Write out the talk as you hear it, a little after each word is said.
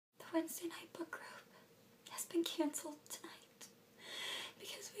Wednesday night book group has been cancelled tonight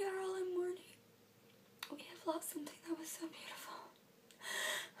because we are all in mourning. We have lost something that was so beautiful,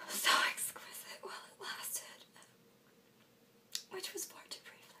 so exquisite while it lasted, which was far too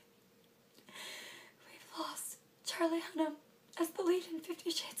briefly. We've lost Charlie Hunnam as the lead in 50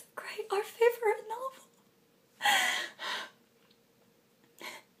 Shades of Grey, our favorite novel.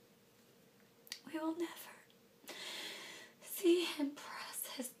 We will never see him press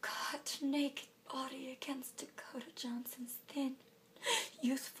his cut, naked body against Dakota Johnson's thin,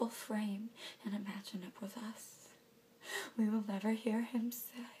 youthful frame and imagine it was us. We will never hear him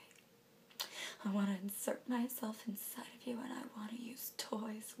say, I want to insert myself inside of you and I want to use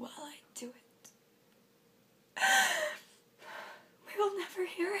toys while I do it. We will never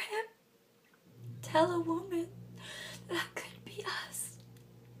hear him tell a woman that could be us.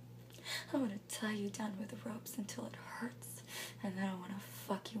 I want to tie you down with ropes until it hurts, and then I want to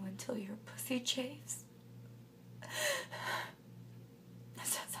fuck you until your pussy chaves. I'm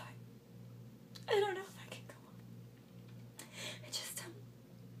so sorry. I don't know if I can go on.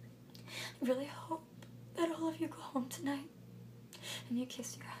 I really hope that all of you go home tonight, and you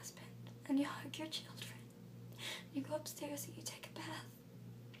kiss your husband, and you hug your children, and you go upstairs and you take a bath,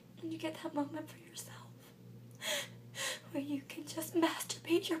 and you get that moment for yourself, where you can just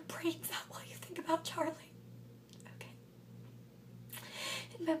masturbate your brains out while you think about Charlie. Okay?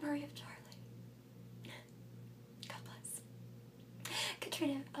 In memory of Charlie. God bless.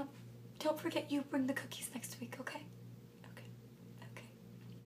 Katrina, don't forget you bring the cookies next week, okay?